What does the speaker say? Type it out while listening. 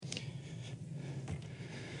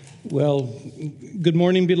Well, good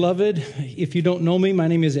morning, beloved. If you don't know me, my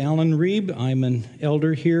name is Alan Reeb. I'm an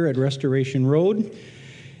elder here at Restoration Road,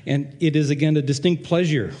 and it is again a distinct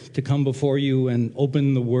pleasure to come before you and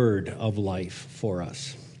open the word of life for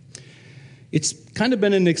us. It's kind of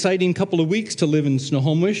been an exciting couple of weeks to live in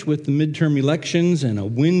Snohomish with the midterm elections and a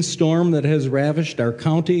windstorm that has ravished our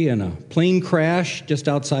county and a plane crash just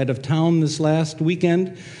outside of town this last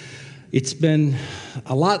weekend. It's been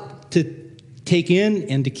a lot to take in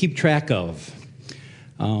and to keep track of.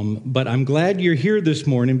 But I'm glad you're here this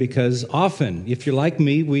morning because often, if you're like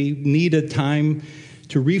me, we need a time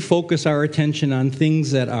to refocus our attention on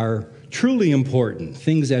things that are truly important,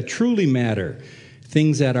 things that truly matter,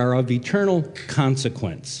 things that are of eternal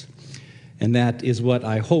consequence. And that is what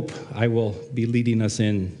I hope I will be leading us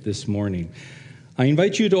in this morning. I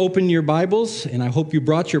invite you to open your Bibles, and I hope you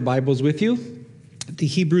brought your Bibles with you, to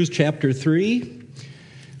Hebrews chapter 3.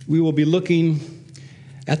 We will be looking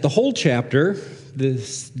at the whole chapter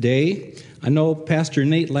this day. I know Pastor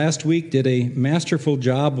Nate last week did a masterful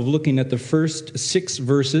job of looking at the first 6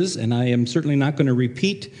 verses, and I am certainly not going to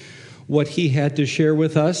repeat what he had to share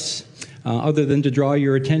with us, other than to draw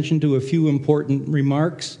your attention to a few important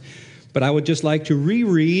remarks. But I would just like to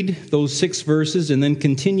reread those 6 verses and then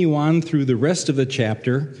continue on through the rest of the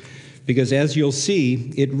chapter, because as you'll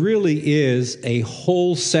see, it really is a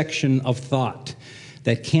whole section of thought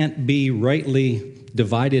that can't be rightly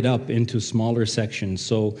divided up into smaller sections.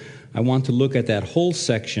 So I want to look at that whole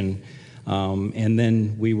section, and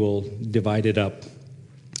then we will divide it up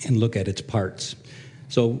and look at its parts.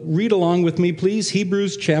 So read along with me, please.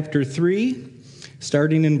 Hebrews chapter 3,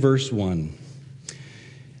 starting in verse 1.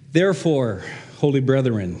 Therefore, holy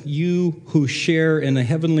brethren, you who share in a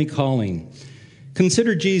heavenly calling,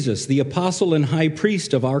 consider Jesus, the apostle and high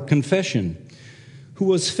priest of our confession, who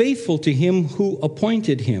was faithful to him who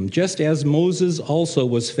appointed him, just as Moses also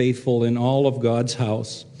was faithful in all of God's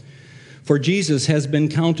house. For Jesus has been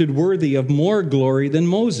counted worthy of more glory than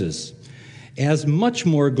Moses, as much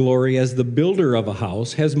more glory as the builder of a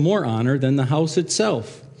house has more honor than the house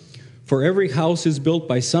itself. For every house is built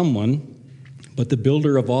by someone, but the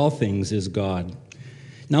builder of all things is God.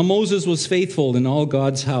 Now Moses was faithful in all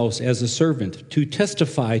God's house as a servant to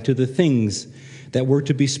testify to the things that were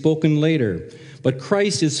to be spoken later. But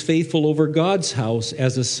Christ is faithful over God's house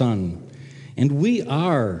as a son. And we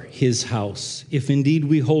are his house, if indeed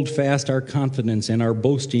we hold fast our confidence and our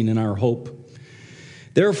boasting in our hope.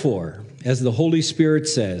 Therefore, as the Holy Spirit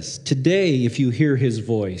says, today, if you hear his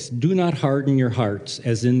voice, do not harden your hearts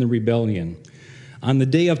as in the rebellion, on the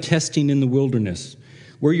day of testing in the wilderness,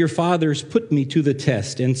 where your fathers put me to the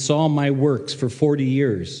test and saw my works for 40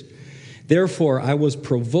 years. Therefore, I was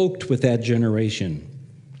provoked with that generation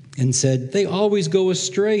and said, they always go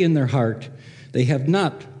astray in their heart. They have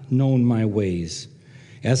not known my ways.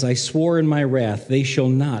 As I swore in my wrath, they shall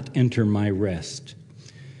not enter my rest.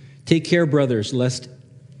 Take care, brothers, lest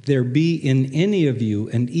there be in any of you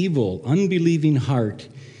an evil, unbelieving heart,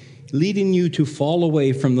 leading you to fall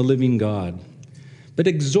away from the living God. But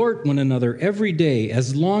exhort one another every day,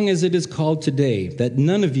 as long as it is called today, that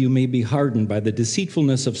none of you may be hardened by the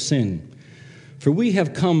deceitfulness of sin. For we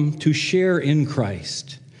have come to share in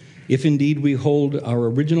Christ, if indeed we hold our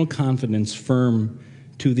original confidence firm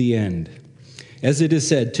to the end. As it is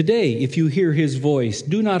said, today, if you hear his voice,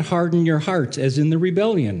 do not harden your hearts as in the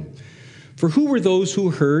rebellion. For who were those who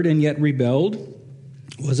heard and yet rebelled?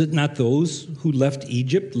 Was it not those who left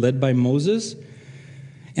Egypt, led by Moses?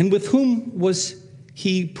 And with whom was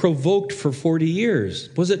he provoked for 40 years?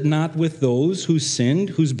 Was it not with those who sinned,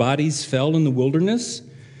 whose bodies fell in the wilderness?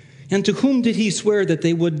 And to whom did he swear that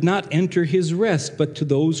they would not enter his rest, but to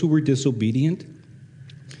those who were disobedient?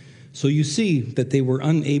 So you see that they were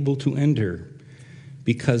unable to enter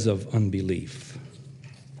because of unbelief.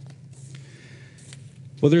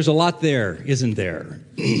 Well, there's a lot there, isn't there?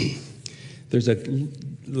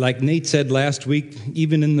 Like Nate said last week,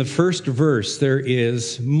 even in the first verse, there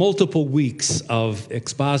is multiple weeks of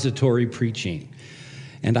expository preaching.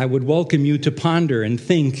 And I would welcome you to ponder and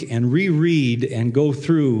think and reread and go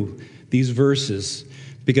through these verses,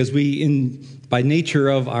 because by nature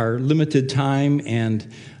of our limited time and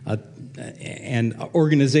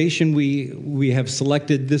organization, we have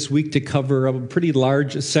selected this week to cover a pretty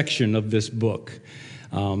large section of this book.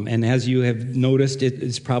 And as you have noticed, it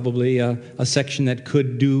is probably a section that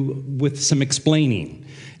could do with some explaining.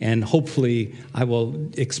 And hopefully I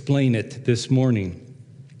will explain it this morning.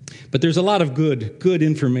 But there's a lot of good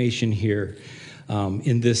information here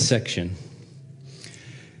in this section.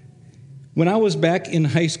 When I was back in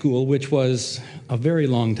high school, which was a very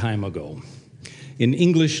long time ago, in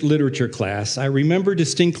English literature class, I remember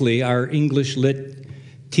distinctly our English lit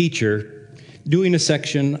teacher doing a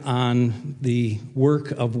section on the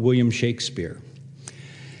work of William Shakespeare.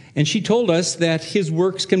 And she told us that his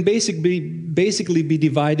works can basically be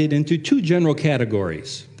divided into two general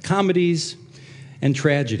categories: comedies and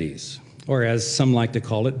tragedies, or as some like to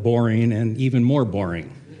call it, boring and even more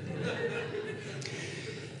boring.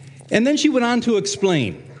 And then she went on to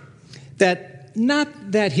explain that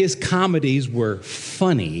not that his comedies were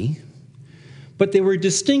funny, but they were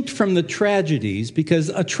distinct from the tragedies because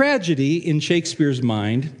a tragedy in Shakespeare's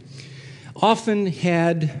mind often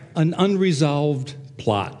had an unresolved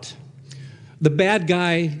plot. The bad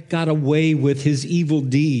guy got away with his evil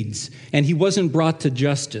deeds and he wasn't brought to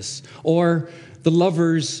justice, or the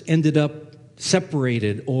lovers ended up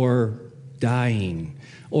separated or dying,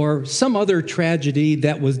 or some other tragedy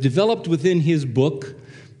that was developed within his book.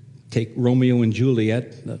 Take Romeo and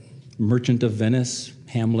Juliet, The Merchant of Venice,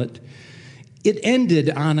 Hamlet. It ended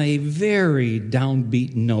on a very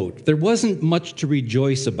downbeat note. There wasn't much to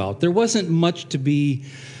rejoice about. There wasn't much to be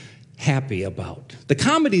happy about. The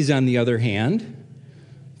comedies, on the other hand,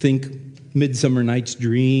 think Midsummer Night's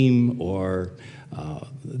Dream or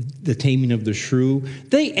The Taming of the Shrew,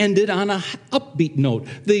 they ended on an upbeat note.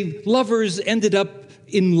 The lovers ended up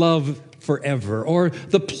in love forever, or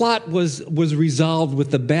the plot was resolved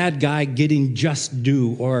with the bad guy getting just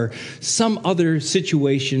due, or some other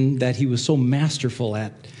situation that he was so masterful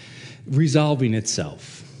at resolving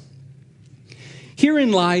itself.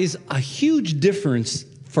 Herein lies a huge difference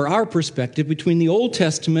for our perspective between the Old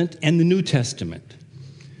Testament and the New Testament.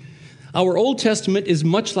 Our Old Testament is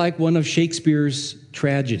much like one of Shakespeare's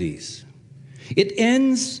tragedies. It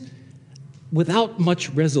ends without much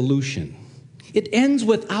resolution. It ends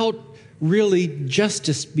without really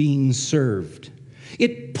justice being served.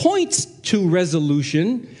 It points to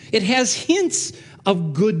resolution. It has hints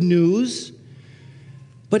of good news,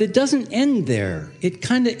 but it doesn't end there. It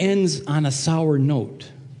kind of ends on a sour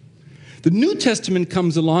note. The New Testament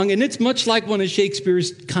comes along, and it's much like one of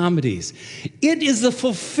Shakespeare's comedies. It is the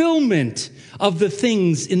fulfillment of the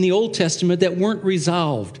things in the Old Testament that weren't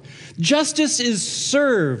resolved. Justice is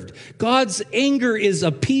served. God's anger is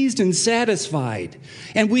appeased and satisfied.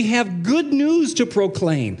 And we have good news to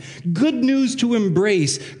proclaim, good news to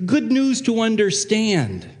embrace, good news to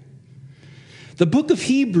understand. The book of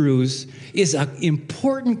Hebrews is an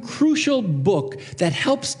important, crucial book that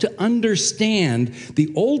helps to understand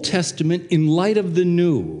the Old Testament in light of the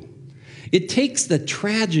New. It takes the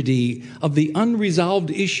tragedy of the unresolved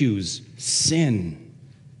issues, sin,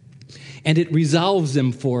 and it resolves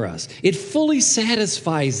them for us. It fully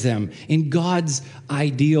satisfies them in God's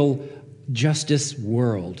ideal justice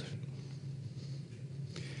world.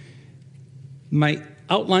 My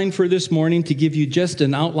outline for this morning, to give you just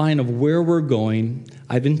an outline of where we're going,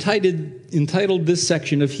 I've entitled this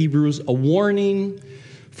section of Hebrews, A Warning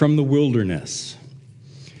from the Wilderness.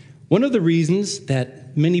 One of the reasons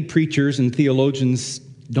that many preachers and theologians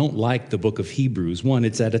don't like the book of Hebrews, one,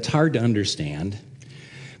 it's that it's hard to understand,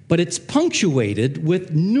 but it's punctuated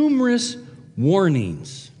with numerous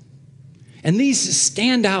warnings. And these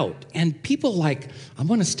stand out, and people I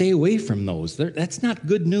want to stay away from those. That's not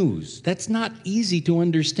good news. That's not easy to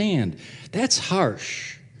understand. That's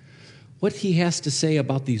harsh. What he has to say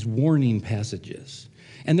about these warning passages.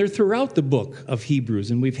 And they're throughout the book of Hebrews,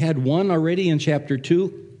 and we've had one already in chapter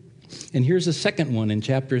 2, and here's a second one in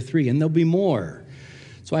chapter 3, and there'll be more.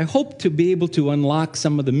 So I hope to be able to unlock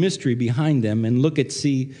some of the mystery behind them and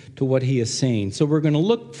see to what he is saying. So we're going to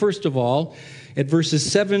look, first of all, at verses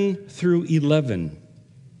 7 through 11.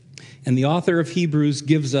 And the author of Hebrews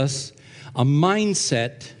gives us a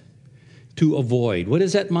mindset to avoid. What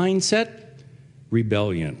is that mindset?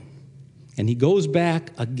 Rebellion. And he goes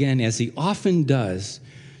back again, as he often does,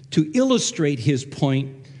 to illustrate his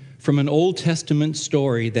point from an Old Testament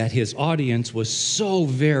story that his audience was so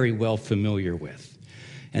very well familiar with.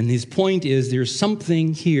 And his point is there's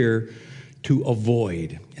something here to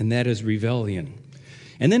avoid, and that is rebellion.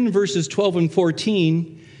 And then in verses 12 and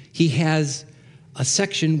 14, he has a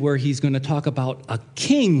section where he's going to talk about a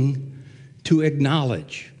king to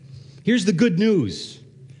acknowledge. Here's the good news.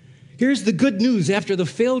 Here's the good news. After the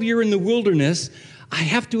failure in the wilderness, I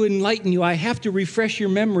have to enlighten you. I have to refresh your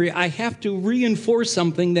memory. I have to reinforce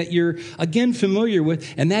something that you're, again, familiar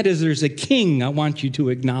with, and that is there's a king I want you to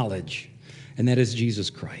acknowledge, and that is Jesus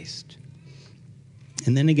Christ.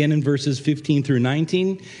 And then again in verses 15 through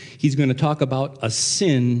 19, he's going to talk about a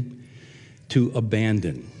sin to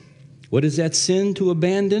abandon. What is that sin to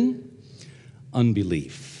abandon?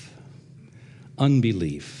 Unbelief.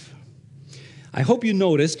 Unbelief. I hope you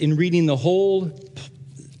noticed in reading the whole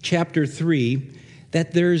chapter 3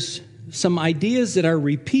 that there's some ideas that are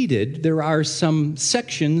repeated. There are some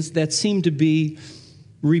sections that seem to be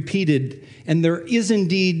repeated, and there is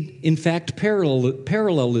indeed, in fact,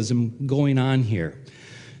 parallelism going on here.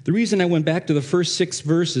 The reason I went back to the first 6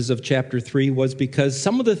 verses of chapter 3 was because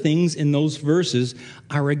some of the things in those verses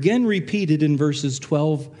are again repeated in verses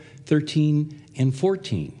 12, 13, and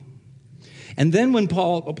 14. And then when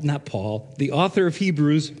the author of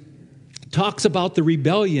Hebrews, talks about the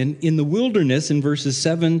rebellion in the wilderness in verses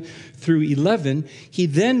 7 through 11, he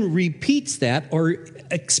then repeats that or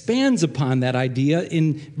expands upon that idea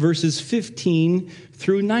in verses 15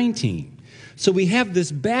 through 19. So we have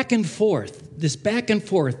this back and forth.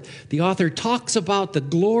 The author talks about the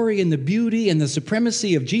glory and the beauty and the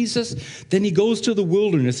supremacy of Jesus. Then he goes to the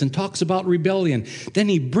wilderness and talks about rebellion. Then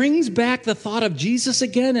he brings back the thought of Jesus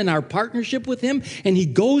again and our partnership with him. And he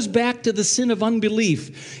goes back to the sin of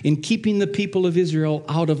unbelief in keeping the people of Israel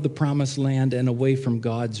out of the promised land and away from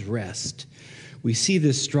God's rest. We see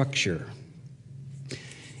this structure.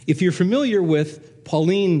 If you're familiar with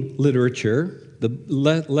Pauline literature, the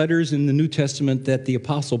letters in the New Testament that the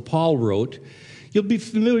Apostle Paul wrote, you'll be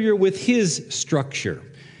familiar with his structure.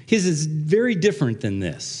 His is very different than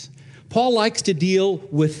this. Paul likes to deal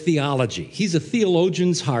with theology. He's a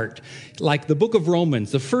theologian's heart. Like the book of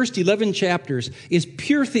Romans, the first 11 chapters is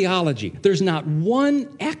pure theology. There's not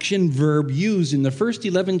one action verb used in the first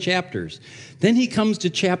 11 chapters. Then he comes to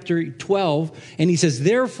chapter 12, and he says,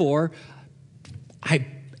 therefore, I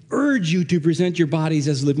urge you to present your bodies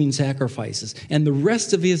as living sacrifices. And the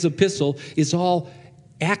rest of his epistle is all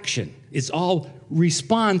action. It's all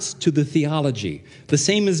response to the theology. The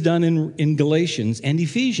same is done in Galatians and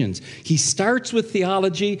Ephesians. He starts with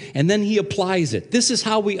theology and then he applies it. This is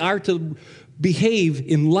how we are to behave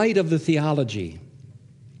in light of the theology.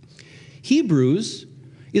 Hebrews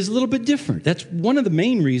is a little bit different. That's one of the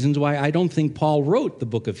main reasons why I don't think Paul wrote the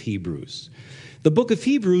book of Hebrews. The book of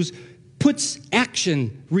Hebrews puts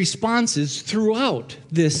action responses throughout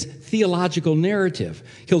this theological narrative.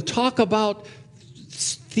 He'll talk about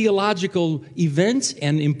theological events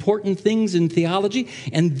and important things in theology,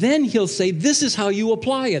 and then he'll say, this is how you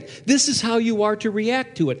apply it. This is how you are to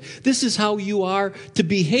react to it. This is how you are to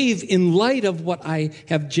behave in light of what I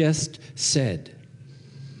have just said.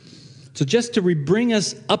 So just to bring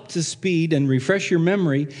us up to speed and refresh your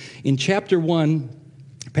memory, in chapter 1,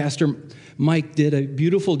 Pastor Mike did a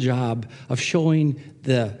beautiful job of showing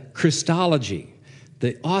the Christology.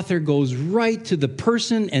 The author goes right to the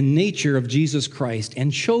person and nature of Jesus Christ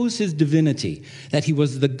and shows his divinity, that he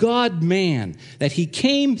was the God-man, that he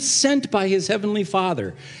came sent by his heavenly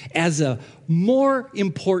Father as a more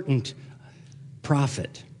important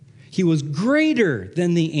prophet. He was greater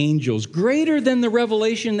than the angels, greater than the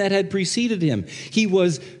revelation that had preceded him. He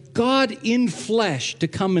was God in flesh to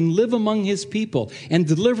come and live among his people and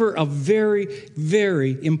deliver a very,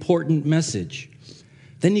 very important message.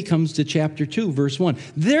 Then he comes to chapter 2, verse 1.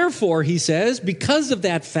 Therefore, he says, because of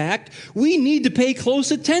that fact, we need to pay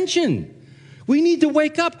close attention. We need to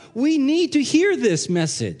wake up. We need to hear this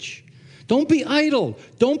message. Don't be idle.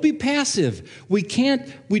 Don't be passive. We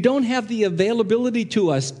don't have the availability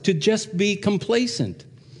to us to just be complacent.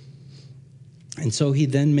 And so he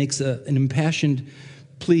then makes an impassioned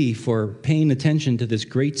plea for paying attention to this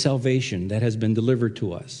great salvation that has been delivered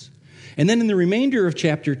to us. And then in the remainder of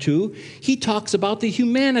chapter 2, he talks about the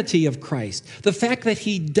humanity of Christ, the fact that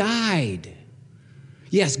he died.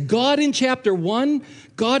 Yes, God in chapter 1,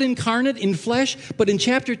 God incarnate in flesh, but in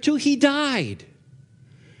chapter 2, he died.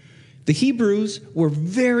 The Hebrews were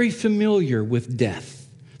very familiar with death.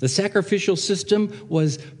 The sacrificial system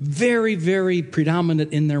was very, very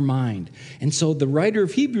predominant in their mind. And so the writer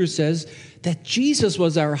of Hebrews says that Jesus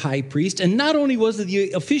was our high priest, and not only was he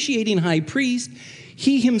the officiating high priest,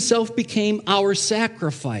 he himself became our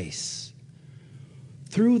sacrifice.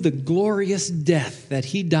 Through the glorious death that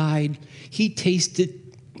he died, he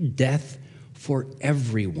tasted death for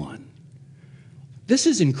everyone. This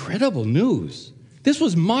is incredible news. This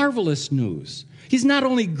was marvelous news. He's not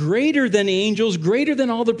only greater than angels, greater than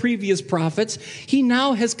all the previous prophets, he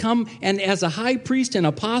now has come and as a high priest and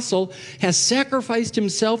apostle has sacrificed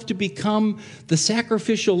himself to become the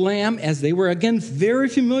sacrificial lamb, as they were again very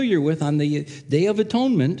familiar with on the Day of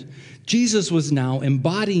Atonement. Jesus was now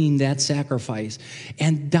embodying that sacrifice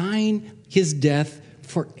and dying his death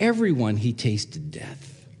for everyone. He tasted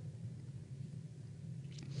death.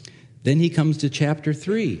 Then he comes to chapter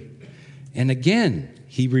 3, and again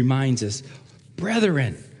he reminds us,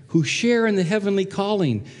 brethren who share in the heavenly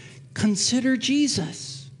calling, consider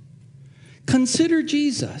Jesus. Consider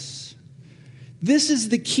Jesus. This is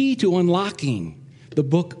the key to unlocking the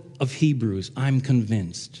book of Hebrews, I'm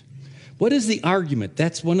convinced. What is the argument?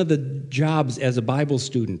 That's one of the jobs as a Bible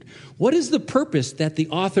student. What is the purpose that the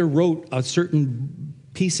author wrote a certain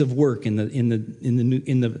piece of work in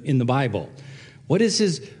the Bible? What is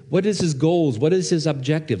his goals? What is his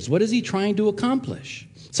objectives? What is he trying to accomplish?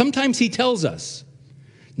 Sometimes he tells us,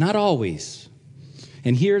 not always.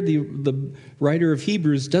 And here the writer of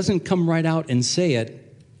Hebrews doesn't come right out and say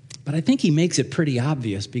it, but I think he makes it pretty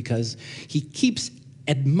obvious because he keeps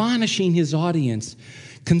admonishing his audience.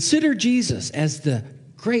 Consider Jesus as the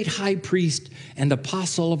great high priest and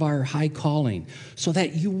apostle of our high calling, so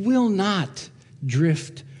that you will not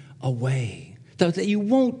drift away, that you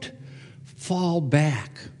won't fall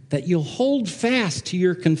back, that you'll hold fast to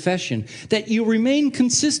your confession, that you'll remain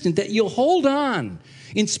consistent, that you'll hold on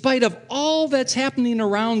in spite of all that's happening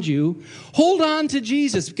around you. Hold on to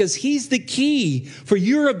Jesus because he's the key for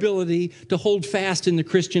your ability to hold fast in the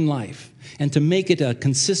Christian life and to make it a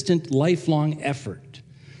consistent, lifelong effort.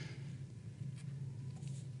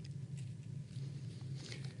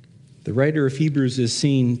 The writer of Hebrews is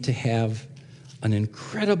seen to have an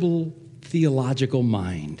incredible theological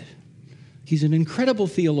mind. He's an incredible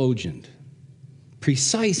theologian,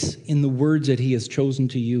 precise in the words that he has chosen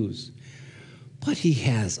to use. But he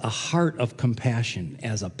has a heart of compassion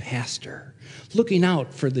as a pastor, looking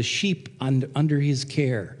out for the sheep under his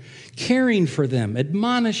care, caring for them,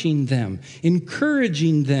 admonishing them,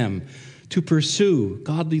 encouraging them to pursue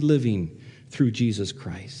godly living through Jesus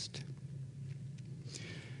Christ.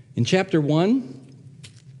 In chapter 1,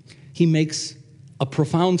 he makes a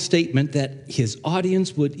profound statement that his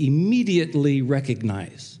audience would immediately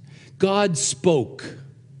recognize. God spoke.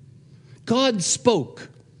 God spoke.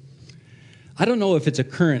 I don't know if it's a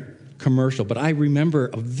current commercial, but I remember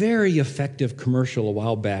a very effective commercial a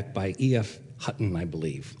while back by E.F. Hutton, I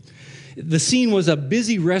believe. The scene was a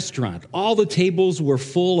busy restaurant. All the tables were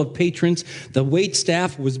full of patrons. The wait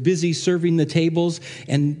staff was busy serving the tables,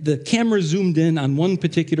 and the camera zoomed in on one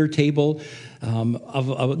particular table of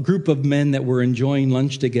a group of men that were enjoying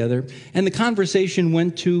lunch together, and the conversation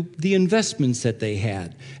went to the investments that they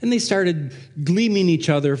had. And they started gleaming each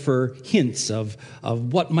other for hints of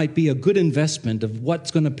what might be a good investment, of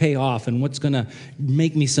what's going to pay off and what's going to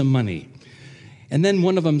make me some money. And then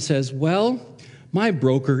one of them says, well, my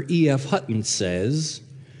broker, E.F. Hutton, says,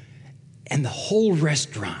 and the whole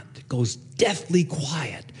restaurant goes deathly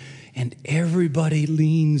quiet, and everybody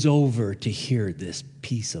leans over to hear this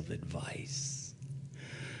piece of advice.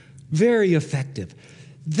 Very effective.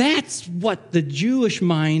 That's what the Jewish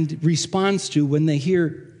mind responds to when they hear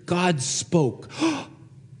God spoke.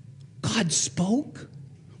 God spoke?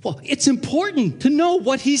 Well, it's important to know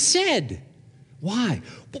what he said. Why?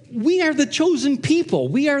 We are the chosen people.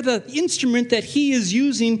 We are the instrument that he is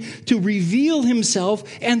using to reveal himself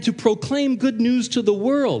and to proclaim good news to the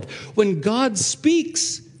world. When God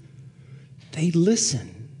speaks, they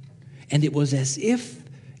listen. And it was as if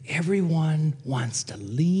everyone wants to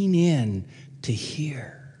lean in to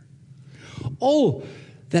hear. Oh,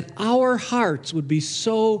 that our hearts would be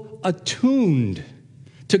so attuned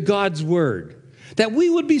to God's word, that we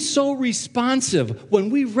would be so responsive when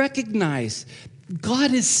we recognize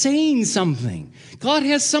God is saying something. God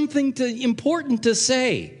has something important to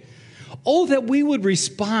say. Oh, that we would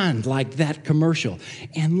respond like that commercial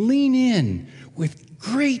and lean in with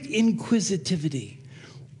great inquisitivity.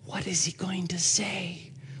 What is he going to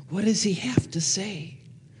say? What does he have to say?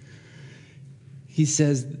 He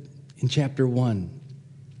says in chapter 1,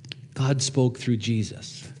 God spoke through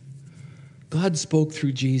Jesus. God spoke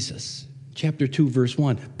through Jesus. Chapter 2, verse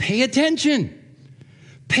 1, pay attention.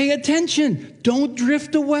 Pay attention. Don't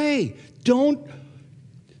drift away. Don't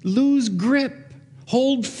lose grip.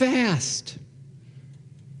 Hold fast.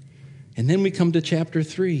 And then we come to chapter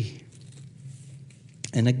 3.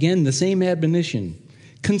 And again, the same admonition.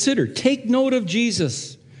 Consider, take note of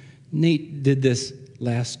Jesus. Nate did this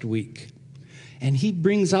last week. And he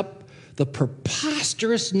brings up the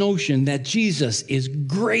preposterous notion that Jesus is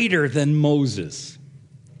greater than Moses.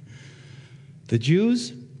 The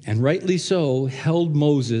Jews, and rightly so, held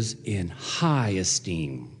Moses in high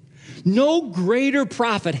esteem. No greater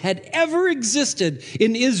prophet had ever existed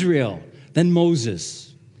in Israel than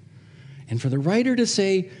Moses. And for the writer to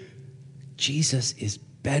say, Jesus is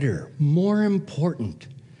better, more important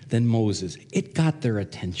than Moses, it got their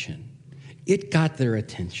attention. It got their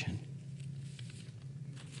attention.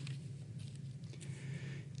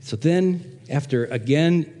 So then, after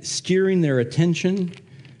again steering their attention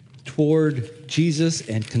toward Jesus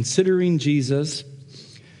and considering Jesus,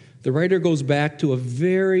 the writer goes back to a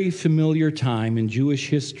very familiar time in Jewish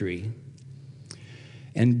history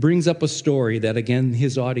and brings up a story that, again,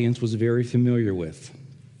 his audience was very familiar with.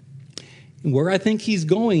 Where I think he's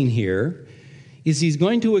going here is he's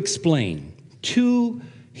going to explain two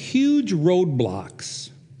huge roadblocks,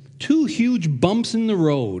 two huge bumps in the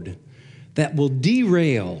road that will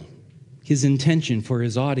derail his intention for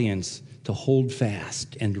his audience to hold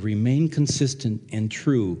fast and remain consistent and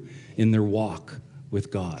true in their walk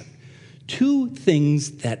with God. Two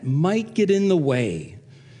things that might get in the way,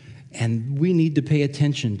 and we need to pay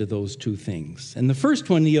attention to those two things. And the first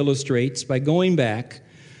one he illustrates by going back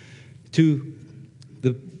to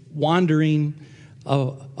the wandering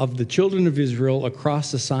of the children of Israel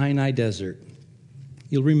across the Sinai desert.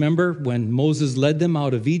 You'll remember when Moses led them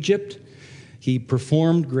out of Egypt, he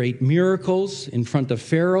performed great miracles in front of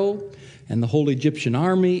Pharaoh and the whole Egyptian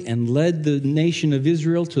army and led the nation of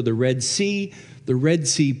Israel to the Red Sea. The Red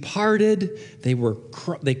Sea parted.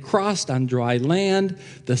 They crossed on dry land.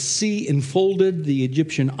 The sea enfolded the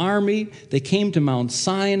Egyptian army. They came to Mount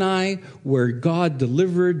Sinai, where God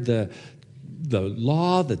delivered the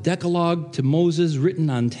law, the Decalogue, to Moses, written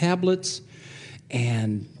on tablets.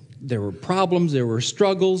 And there were problems, there were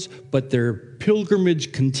struggles, but their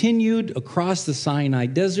pilgrimage continued across the Sinai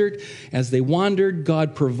desert. As they wandered,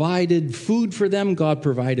 God provided food for them. God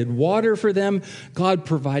provided water for them. God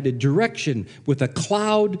provided direction with a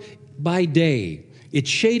cloud by day. It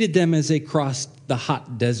shaded them as they crossed the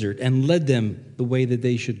hot desert and led them the way that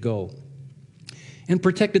they should go, and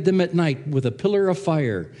protected them at night with a pillar of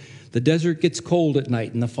fire. The desert gets cold at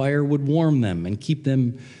night, and the fire would warm them and keep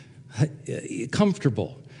them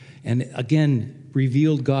comfortable. And again,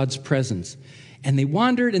 revealed God's presence. And they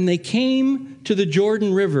wandered, and they came to the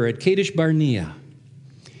Jordan River at Kadesh Barnea.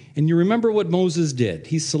 And you remember what Moses did.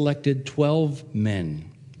 He selected 12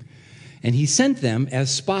 men. And he sent them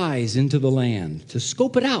as spies into the land to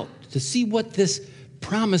scope it out, to see what this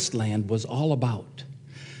promised land was all about.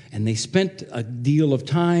 And they spent a deal of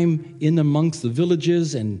time in amongst the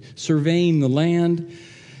villages and surveying the land.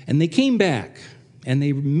 And they came back, and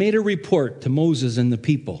they made a report to Moses and the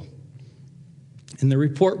people. And the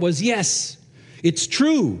report was, yes, it's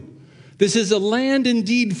true. This is a land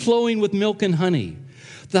indeed flowing with milk and honey.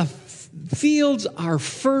 The fields are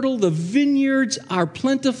fertile. The vineyards are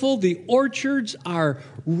plentiful. The orchards are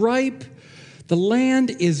ripe. The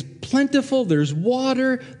land is plentiful. There's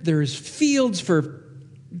water. There's fields for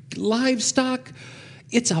livestock.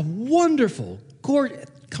 It's a wonderful,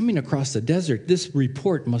 coming across the desert, this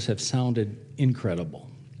report must have sounded incredible.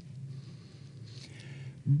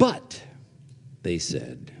 But, they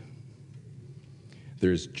said,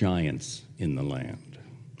 there's giants in the land.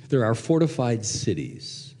 There are fortified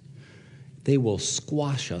cities. They will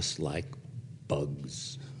squash us like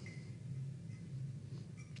bugs.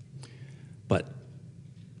 But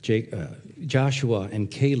Joshua and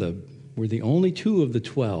Caleb were the only two of the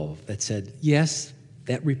 12 that said, yes,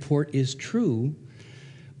 that report is true,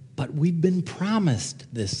 but we've been promised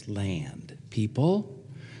this land, people.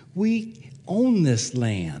 We own this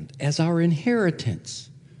land as our inheritance.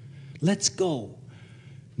 Let's go.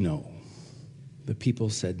 No. The people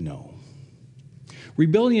said no.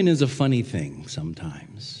 Rebellion is a funny thing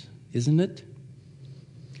sometimes, isn't it?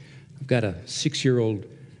 I've got a 6-year-old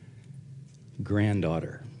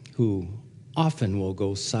granddaughter who often will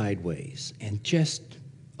go sideways and just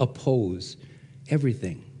oppose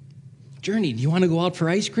everything. Journey, do you want to go out for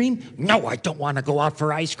ice cream? No, I don't want to go out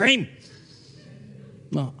for ice cream.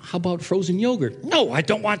 Well, how about frozen yogurt? No, I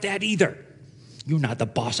don't want that either. You're not the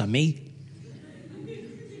boss of me.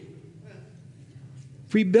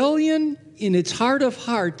 Rebellion, in its heart of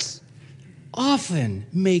hearts, often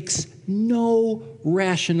makes no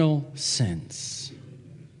rational sense.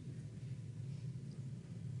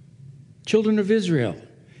 Children of Israel,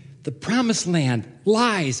 the promised land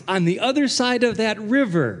lies on the other side of that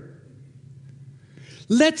river.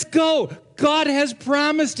 Let's go. God has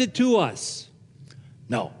promised it to us.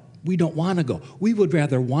 No, we don't want to go. We would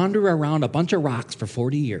rather wander around a bunch of rocks for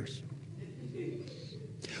 40 years.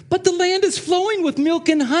 But the land is flowing with milk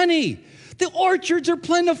and honey. The orchards are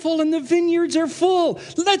plentiful and the vineyards are full.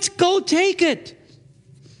 Let's go take it.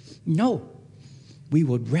 No, we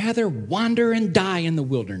would rather wander and die in the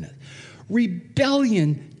wilderness.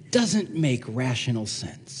 Rebellion doesn't make rational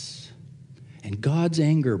sense. And God's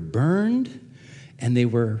anger burned, and they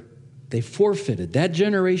forfeited. That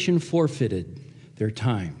generation forfeited their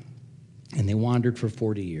time, and they wandered for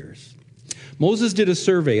 40 years. Moses did a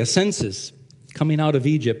survey, a census, coming out of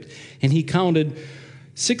Egypt, and he counted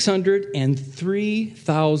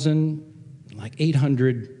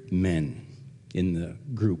 603,800 men in the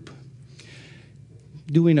group.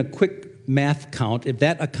 Doing a quick math count, if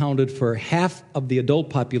that accounted for half of the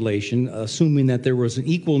adult population, assuming that there was an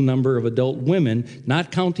equal number of adult women,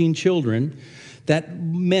 not counting children, That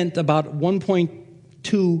meant about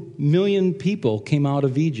 1.2 million people came out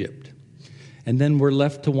of Egypt and then were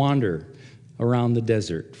left to wander around the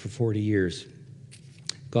desert for 40 years.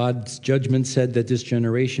 God's judgment said that this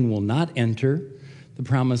generation will not enter the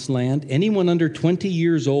promised land. Anyone under 20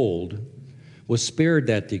 years old was spared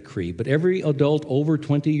that decree, but every adult over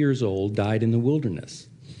 20 years old died in the wilderness.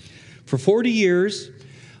 For 40 years,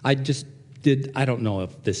 I don't know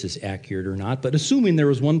if this is accurate or not, but assuming there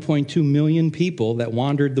was 1.2 million people that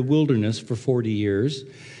wandered the wilderness for 40 years, do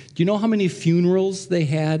you know how many funerals they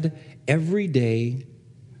had every day,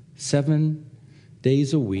 7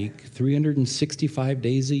 days a week, 365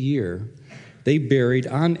 days a year? They buried,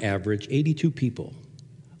 on average, 82 people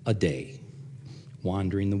a day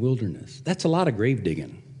wandering the wilderness. That's a lot of grave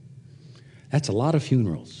digging. That's a lot of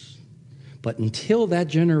funerals. But until that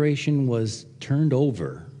generation was turned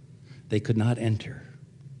over, they could not enter.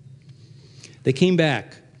 They came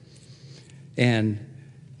back, and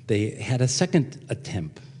they had a second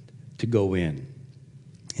attempt to go in.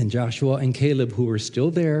 And Joshua and Caleb, who were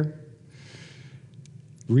still there,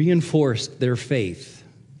 reinforced their faith,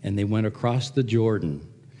 and they went across the Jordan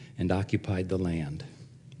and occupied the land.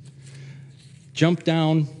 Jump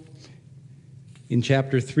down in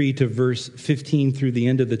chapter 3 to verse 15 through the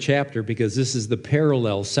end of the chapter, because this is the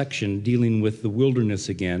parallel section dealing with the wilderness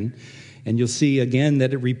again. And you'll see again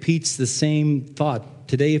that it repeats the same thought.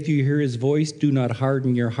 Today, if you hear his voice, do not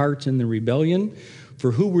harden your hearts in the rebellion.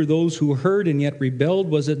 For who were those who heard and yet rebelled?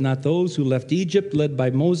 Was it not those who left Egypt, led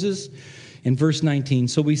by Moses? In verse 19,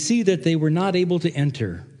 so we see that they were not able to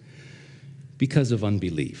enter because of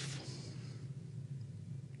unbelief.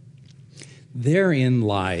 Therein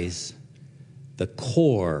lies the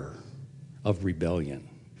core of rebellion.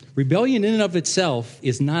 Rebellion in and of itself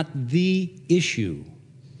is not the issue.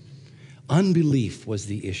 Unbelief was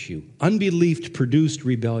the issue. Unbelief produced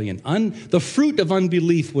rebellion. The fruit of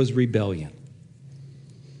unbelief was rebellion.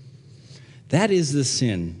 That is the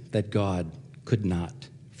sin that God could not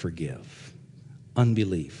forgive.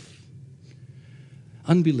 Unbelief.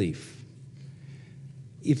 Unbelief.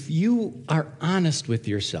 If you are honest with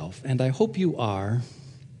yourself, and I hope you are,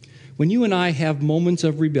 when you and I have moments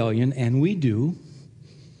of rebellion, and we do,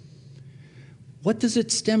 what does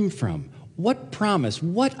it stem from? What promise,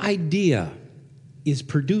 what idea is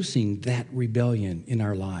producing that rebellion in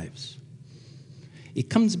our lives? It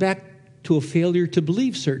comes back to a failure to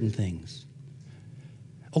believe certain things.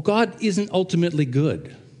 Oh, God isn't ultimately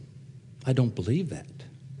good. I don't believe that.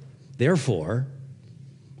 Therefore,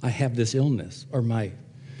 I have this illness, or my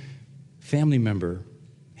family member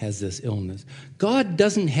has this illness. God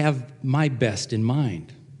doesn't have my best in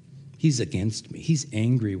mind. He's against me. He's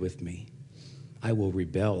angry with me. I will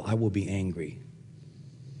rebel. I will be angry.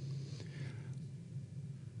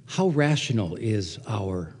 How rational is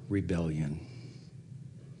our rebellion?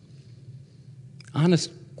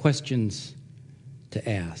 Honest questions to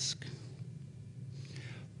ask.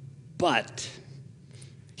 But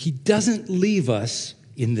he doesn't leave us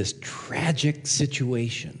in this tragic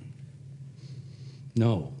situation.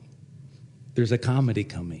 No, there's a comedy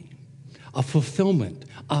coming, a fulfillment,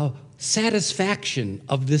 a satisfaction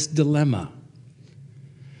of this dilemma.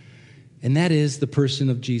 And that is the person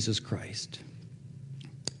of Jesus Christ.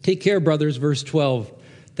 Take care, brothers, verse 12,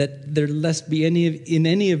 that there lest be in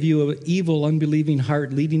any of you an evil, unbelieving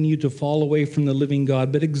heart leading you to fall away from the living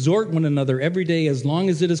God, but exhort one another every day as long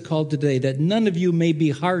as it is called today, that none of you may be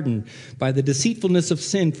hardened by the deceitfulness of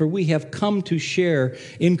sin, for we have come to share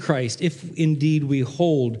in Christ, if indeed we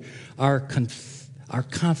hold our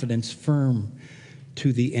confidence firm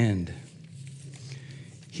to the end.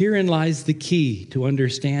 Herein lies the key to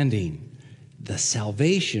understanding the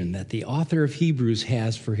salvation that the author of Hebrews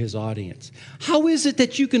has for his audience. How is it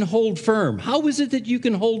that you can hold firm? How is it that you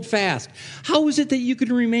can hold fast? How is it that you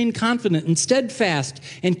can remain confident and steadfast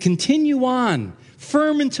and continue on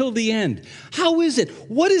firm until the end? How is it?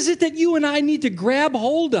 What is it that you and I need to grab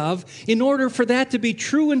hold of in order for that to be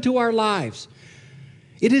true into our lives?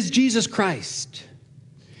 It is Jesus Christ.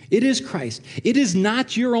 It is Christ. It is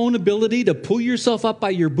not your own ability to pull yourself up by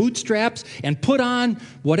your bootstraps and put on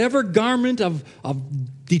whatever garment of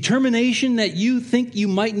determination that you think you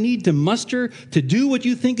might need to muster to do what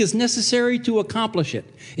you think is necessary to accomplish it.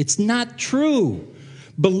 It's not true.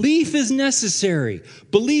 Belief is necessary.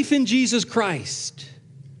 Belief in Jesus Christ.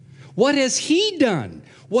 What has He done?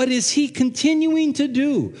 What is He continuing to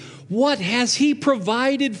do? What has He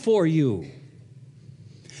provided for you?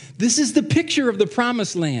 This is the picture of the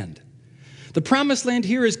promised land. The promised land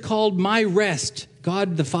here is called my rest.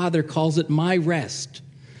 God the Father calls it my rest.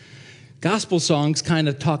 Gospel songs kind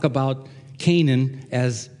of talk about Canaan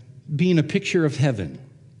as being a picture of heaven.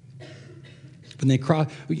 When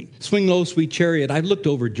they swing low, sweet chariot, I looked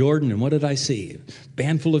over Jordan, and what did I see? A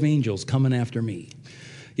band full of angels coming after me.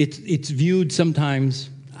 It's viewed sometimes,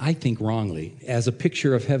 I think wrongly, as a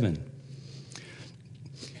picture of heaven.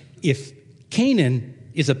 If Canaan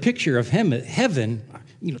is a picture of heaven,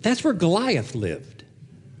 that's where Goliath lived.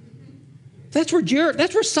 That's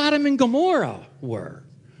where Sodom and Gomorrah were.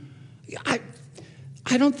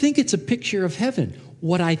 I don't think it's a picture of heaven.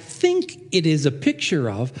 What I think it is a picture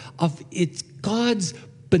of it's God's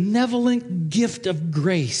benevolent gift of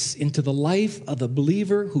grace into the life of the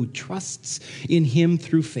believer who trusts in him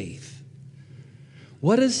through faith.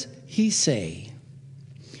 What does he say?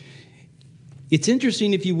 It's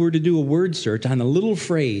interesting if you were to do a word search on a little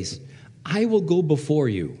phrase, I will go before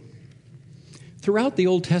you. Throughout the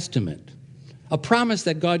Old Testament, a promise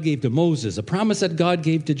that God gave to Moses, a promise that God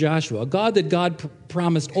gave to Joshua, a God that God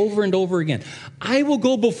promised over and over again. I will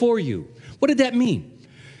go before you. What did that mean?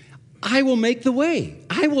 I will make the way.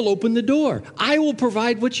 I will open the door. I will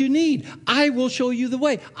provide what you need. I will show you the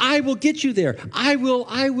way. I will get you there. I will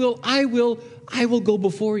go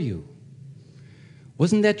before you.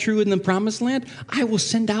 Wasn't that true in the promised land? I will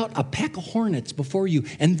send out a pack of hornets before you,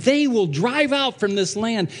 and they will drive out from this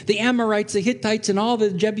land the Amorites, the Hittites, and all the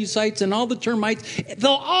Jebusites, and all the termites. They'll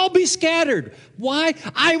all be scattered. Why?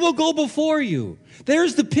 I will go before you.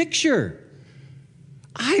 There's the picture.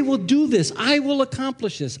 I will do this. I will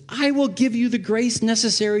accomplish this. I will give you the grace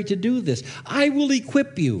necessary to do this. I will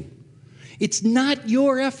equip you. It's not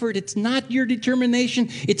your effort. It's not your determination.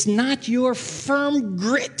 It's not your firm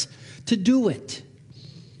grit to do it.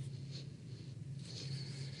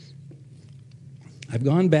 I've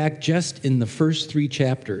gone back just in the first 3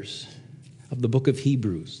 chapters of the book of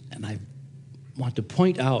Hebrews, and I want to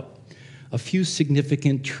point out a few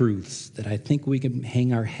significant truths that I think we can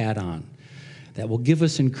hang our hat on that will give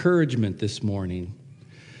us encouragement this morning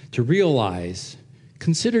to realize,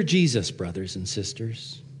 consider Jesus, brothers and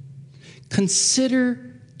sisters.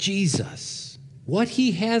 Consider Jesus, what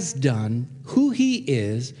he has done, who he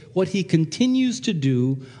is, what he continues to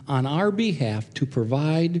do on our behalf to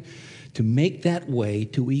provide, to make that way,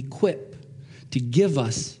 to equip, to give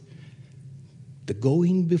us the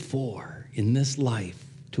going before in this life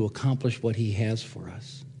to accomplish what he has for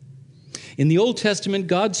us. In the Old Testament,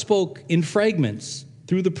 God spoke in fragments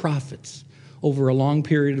through the prophets over a long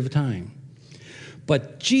period of time.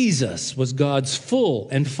 But Jesus was God's full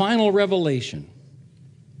and final revelation.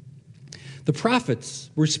 The prophets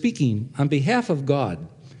were speaking on behalf of God,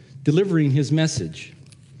 delivering his message.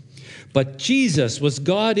 But Jesus was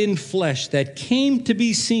God in flesh that came to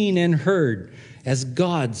be seen and heard as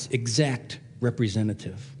God's exact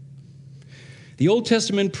representative. The Old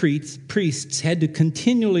Testament priests had to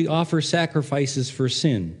continually offer sacrifices for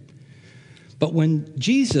sin. But when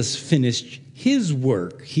Jesus finished his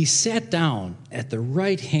work, he sat down at the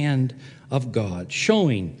right hand of God,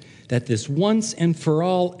 showing that this once and for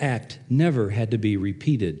all act never had to be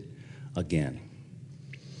repeated again.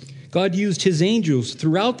 God used his angels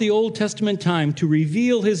throughout the Old Testament time to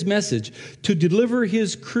reveal his message, to deliver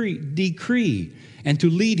his decree, and to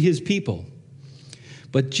lead his people.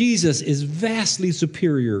 But Jesus is vastly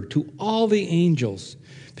superior to all the angels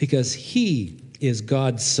because he is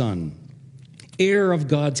God's Son, heir of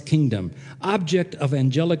God's kingdom, object of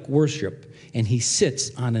angelic worship, and he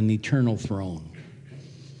sits on an eternal throne.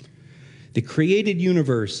 The created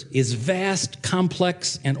universe is vast,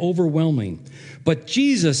 complex, and overwhelming. But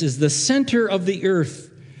Jesus is the center of the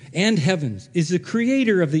earth and heavens, is the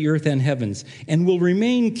creator of the earth and heavens, and will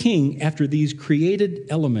remain king after these created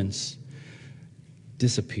elements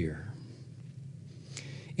disappear.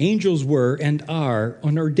 Angels were and are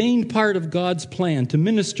an ordained part of God's plan to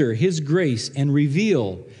minister his grace and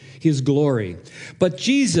reveal his glory. But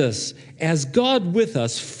Jesus, as God with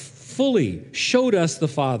us, fully showed us the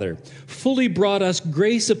Father, fully brought us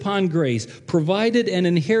grace upon grace, provided an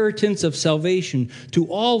inheritance of salvation to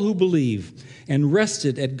all who believe, and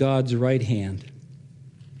rested at God's right hand.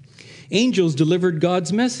 Angels delivered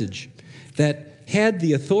God's message that had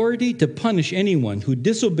the authority to punish anyone who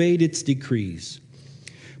disobeyed its decrees.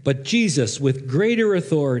 But Jesus, with greater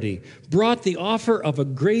authority, brought the offer of a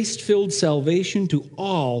grace-filled salvation to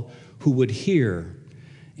all who would hear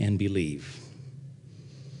and believe.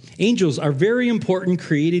 Angels are very important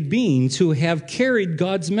created beings who have carried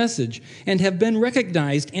God's message and have been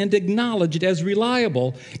recognized and acknowledged as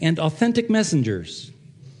reliable and authentic messengers.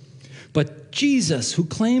 But Jesus, who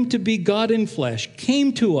claimed to be God in flesh,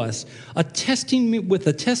 came to us attesting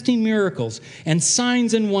miracles and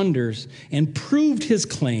signs and wonders and proved his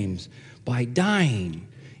claims by dying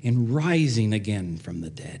and rising again from the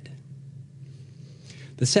dead.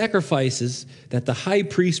 The sacrifices that the high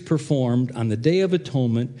priest performed on the Day of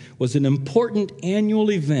Atonement was an important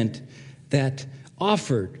annual event that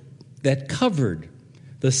covered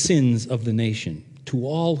the sins of the nation to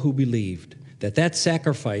all who believed that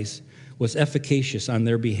sacrifice was efficacious on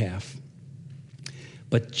their behalf.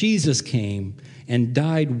 But Jesus came and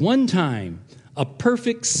died one time, a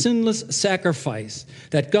perfect, sinless sacrifice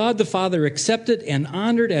that God the Father accepted and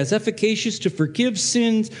honored as efficacious to forgive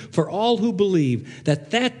sins for all who believe that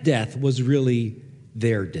death was really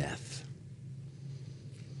their death.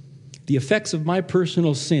 The effects of my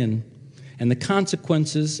personal sin and the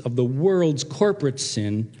consequences of the world's corporate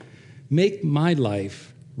sin make my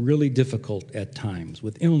life really difficult at times,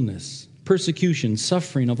 with illness, persecution,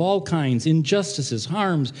 suffering of all kinds, injustices,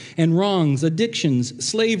 harms and wrongs, addictions,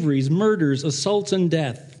 slaveries, murders, assaults, and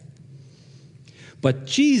death. But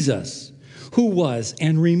Jesus, who was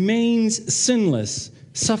and remains sinless,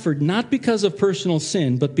 suffered not because of personal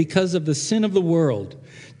sin, but because of the sin of the world,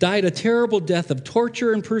 died a terrible death of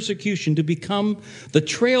torture and persecution to become the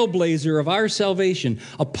trailblazer of our salvation,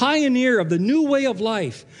 a pioneer of the new way of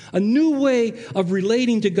life, a new way of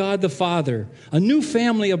relating to God the Father, a new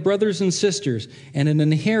family of brothers and sisters, and an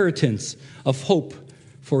inheritance of hope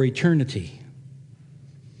for eternity.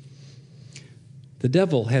 The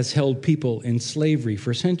devil has held people in slavery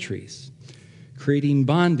for centuries, creating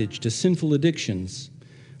bondage to sinful addictions,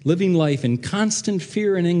 living life in constant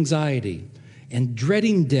fear and anxiety, and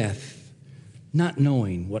dreading death, not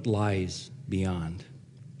knowing what lies beyond.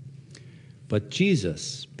 But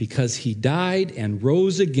Jesus, because he died and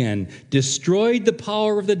rose again, destroyed the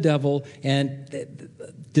power of the devil and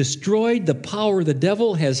destroyed the power the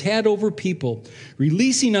devil has had over people,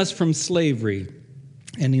 releasing us from slavery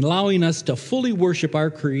and allowing us to fully worship our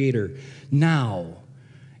Creator now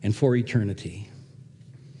and for eternity.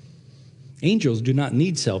 Angels do not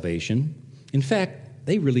need salvation. In fact,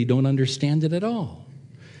 they really don't understand it at all.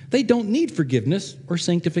 They don't need forgiveness or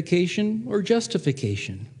sanctification or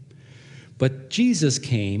justification. But Jesus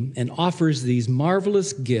came and offers these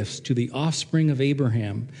marvelous gifts to the offspring of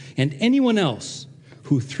Abraham and anyone else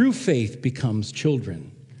who through faith becomes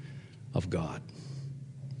children of God.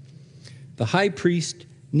 The high priest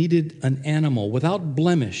needed an animal without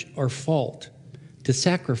blemish or fault to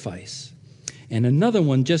sacrifice, and another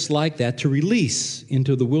one just like that to release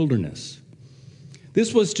into the wilderness.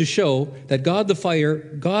 This was to show that God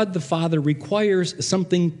the Father requires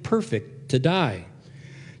something perfect to die,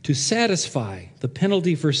 to satisfy the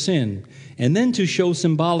penalty for sin, and then to show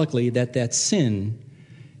symbolically that sin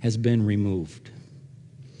has been removed.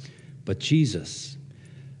 But Jesus,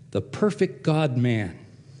 the perfect God-man,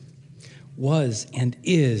 was and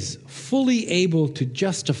is fully able to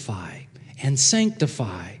justify and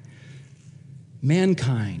sanctify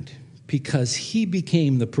mankind because he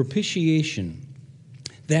became the propitiation,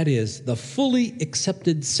 that is, the fully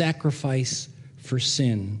accepted sacrifice for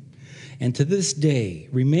sin, and to this day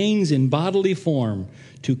remains in bodily form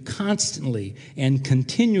to constantly and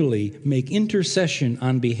continually make intercession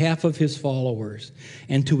on behalf of his followers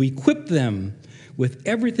and to equip them with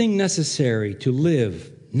everything necessary to live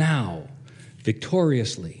now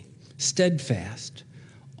victoriously, steadfast,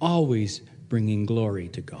 always bringing glory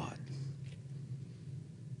to God.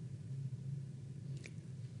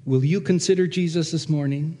 Will you consider Jesus this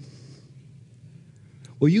morning?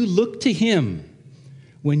 Will you look to him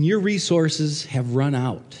when your resources have run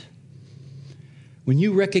out? When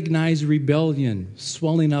you recognize rebellion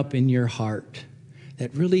swelling up in your heart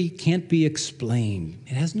that really can't be explained,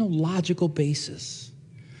 it has no logical basis,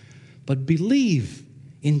 but believe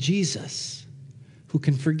in Jesus, who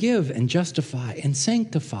can forgive and justify and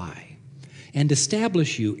sanctify and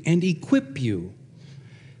establish you and equip you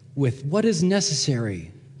with what is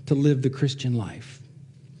necessary to live the Christian life.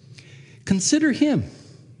 Consider him.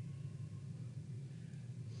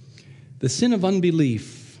 The sin of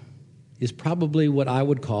unbelief is probably what I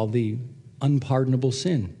would call the unpardonable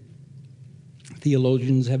sin.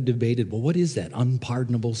 Theologians have debated, well, what is that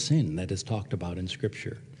unpardonable sin that is talked about in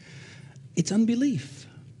Scripture? It's unbelief.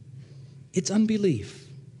 It's unbelief.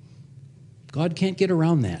 God can't get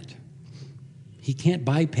around that. He can't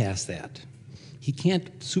bypass that. He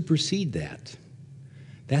can't supersede that.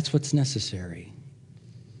 That's what's necessary.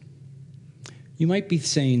 You might be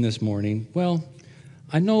saying this morning, well,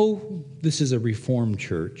 I know this is a Reformed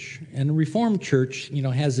church, and a Reformed church,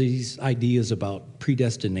 has these ideas about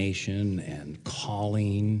predestination and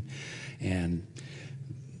calling and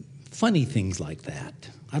funny things like that.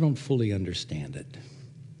 I don't fully understand it.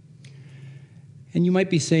 And you might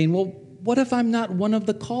be saying, well, what if I'm not one of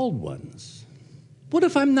the called ones? What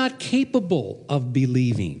if I'm not capable of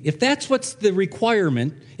believing? If that's what's the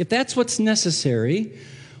requirement, if that's what's necessary,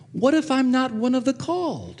 what if I'm not one of the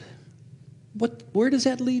called? Where does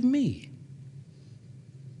that leave me?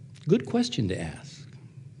 Good question to ask.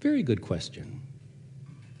 Very good question.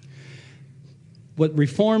 What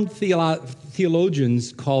Reformed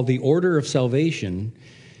theologians call the order of salvation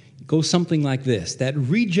goes something like this: that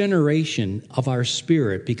regeneration of our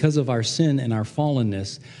spirit because of our sin and our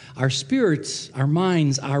fallenness, our spirits, our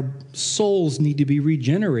minds, our souls need to be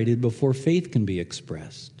regenerated before faith can be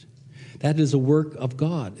expressed. That is a work of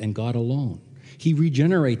God and God alone. He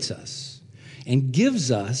regenerates us and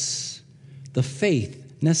gives us the faith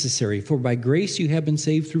necessary. For by grace you have been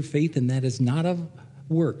saved through faith, and that is not of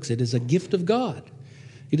works. It is a gift of God.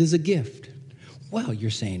 It is a gift. Well,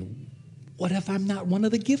 you're saying, what if I'm not one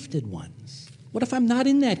of the gifted ones? What if I'm not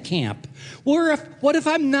in that camp? What if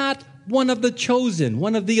I'm not one of the chosen,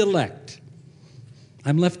 one of the elect?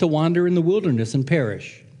 I'm left to wander in the wilderness and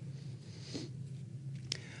perish.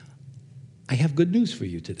 I have good news for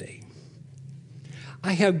you today.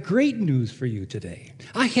 I have great news for you today.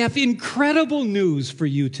 I have incredible news for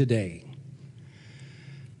you today.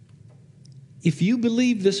 If you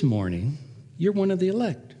believe this morning, you're one of the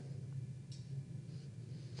elect.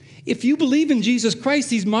 If you believe in Jesus Christ,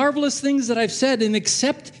 these marvelous things that I've said, and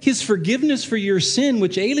accept his forgiveness for your sin,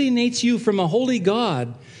 which alienates you from a holy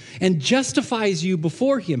God and justifies you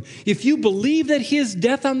before him, if you believe that his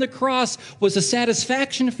death on the cross was a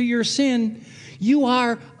satisfaction for your sin, you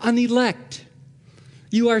are an elect.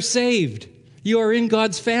 You are saved. You are in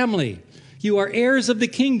God's family. You are heirs of the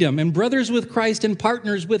kingdom and brothers with Christ and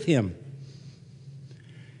partners with him.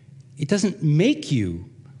 It doesn't make you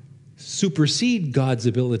supersede God's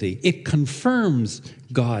ability. It confirms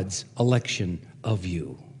God's election of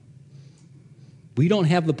you. We don't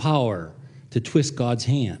have the power to twist God's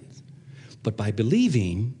hand, but by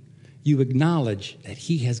believing, you acknowledge that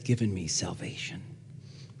he has given me salvation.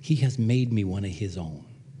 He has made me one of his own.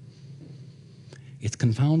 It's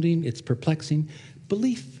confounding, it's perplexing.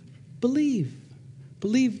 Believe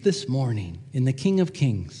this morning in the King of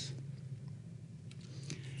Kings.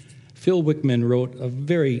 Phil Wickman wrote a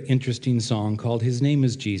very interesting song called His Name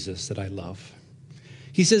is Jesus that I love.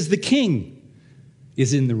 He says, the King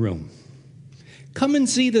is in the room. Come and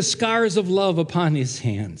see the scars of love upon his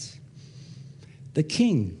hands. The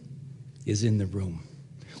King is in the room.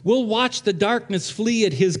 We'll watch the darkness flee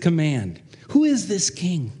at his command. Who is this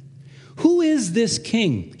King? Who is this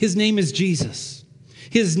King? His name is Jesus.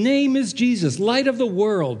 His name is Jesus, light of the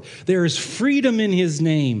world. There is freedom in his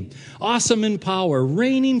name, awesome in power,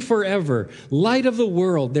 reigning forever, light of the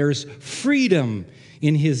world. There's freedom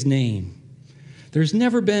in his name. There's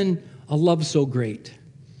never been a love so great.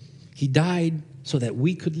 He died so that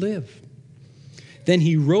we could live. Then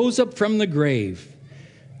he rose up from the grave.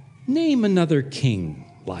 Name another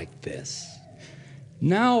king like this.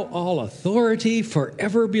 Now all authority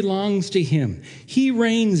forever belongs to him. He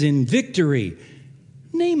reigns in victory.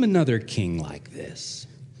 Name another king like this.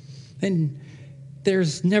 And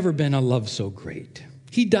there's never been a love so great.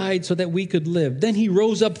 He died so that we could live. Then he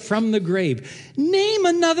rose up from the grave. Name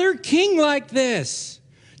another king like this.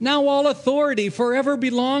 Now all authority forever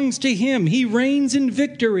belongs to him. He reigns in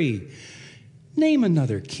victory. Name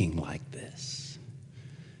another king like this.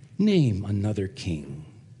 Name another king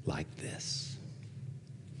like this.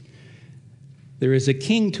 There is a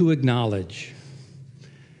king to acknowledge.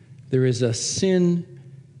 There is a sin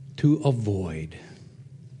to avoid.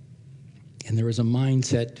 And there is a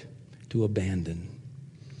mindset to abandon.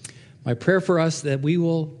 My prayer for us that we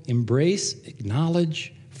will embrace,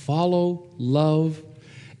 acknowledge, follow, love,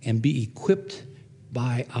 and be equipped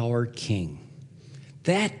by our King.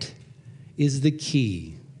 That is the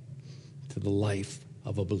key to the life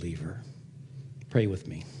of a believer. Pray with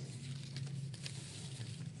me.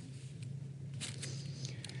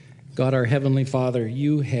 God, our Heavenly Father,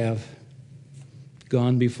 you have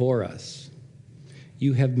gone before us.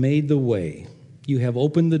 You have made the way. You have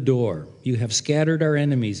opened the door. You have scattered our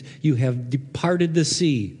enemies. You have departed the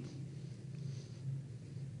sea.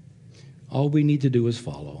 All we need to do is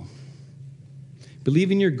follow.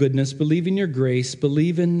 Believe in your goodness. Believe in your grace.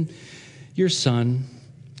 Believe in your Son.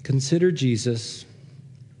 Consider Jesus.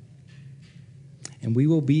 And we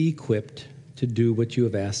will be equipped to do what you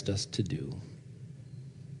have asked us to do.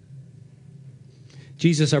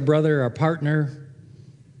 Jesus, our brother, our partner,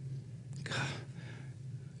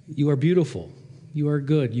 you are beautiful. You are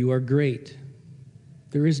good. You are great.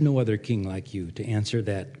 There is no other king like you to answer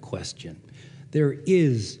that question. There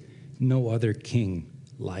is no other king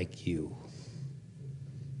like you.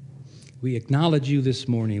 We acknowledge you this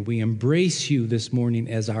morning. We embrace you this morning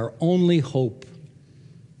as our only hope.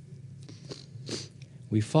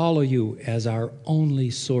 We follow you as our only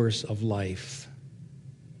source of life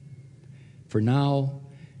for now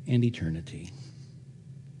and eternity.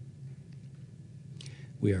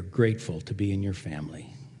 We are grateful to be in your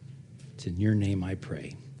family. It's in your name I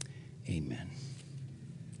pray. Amen.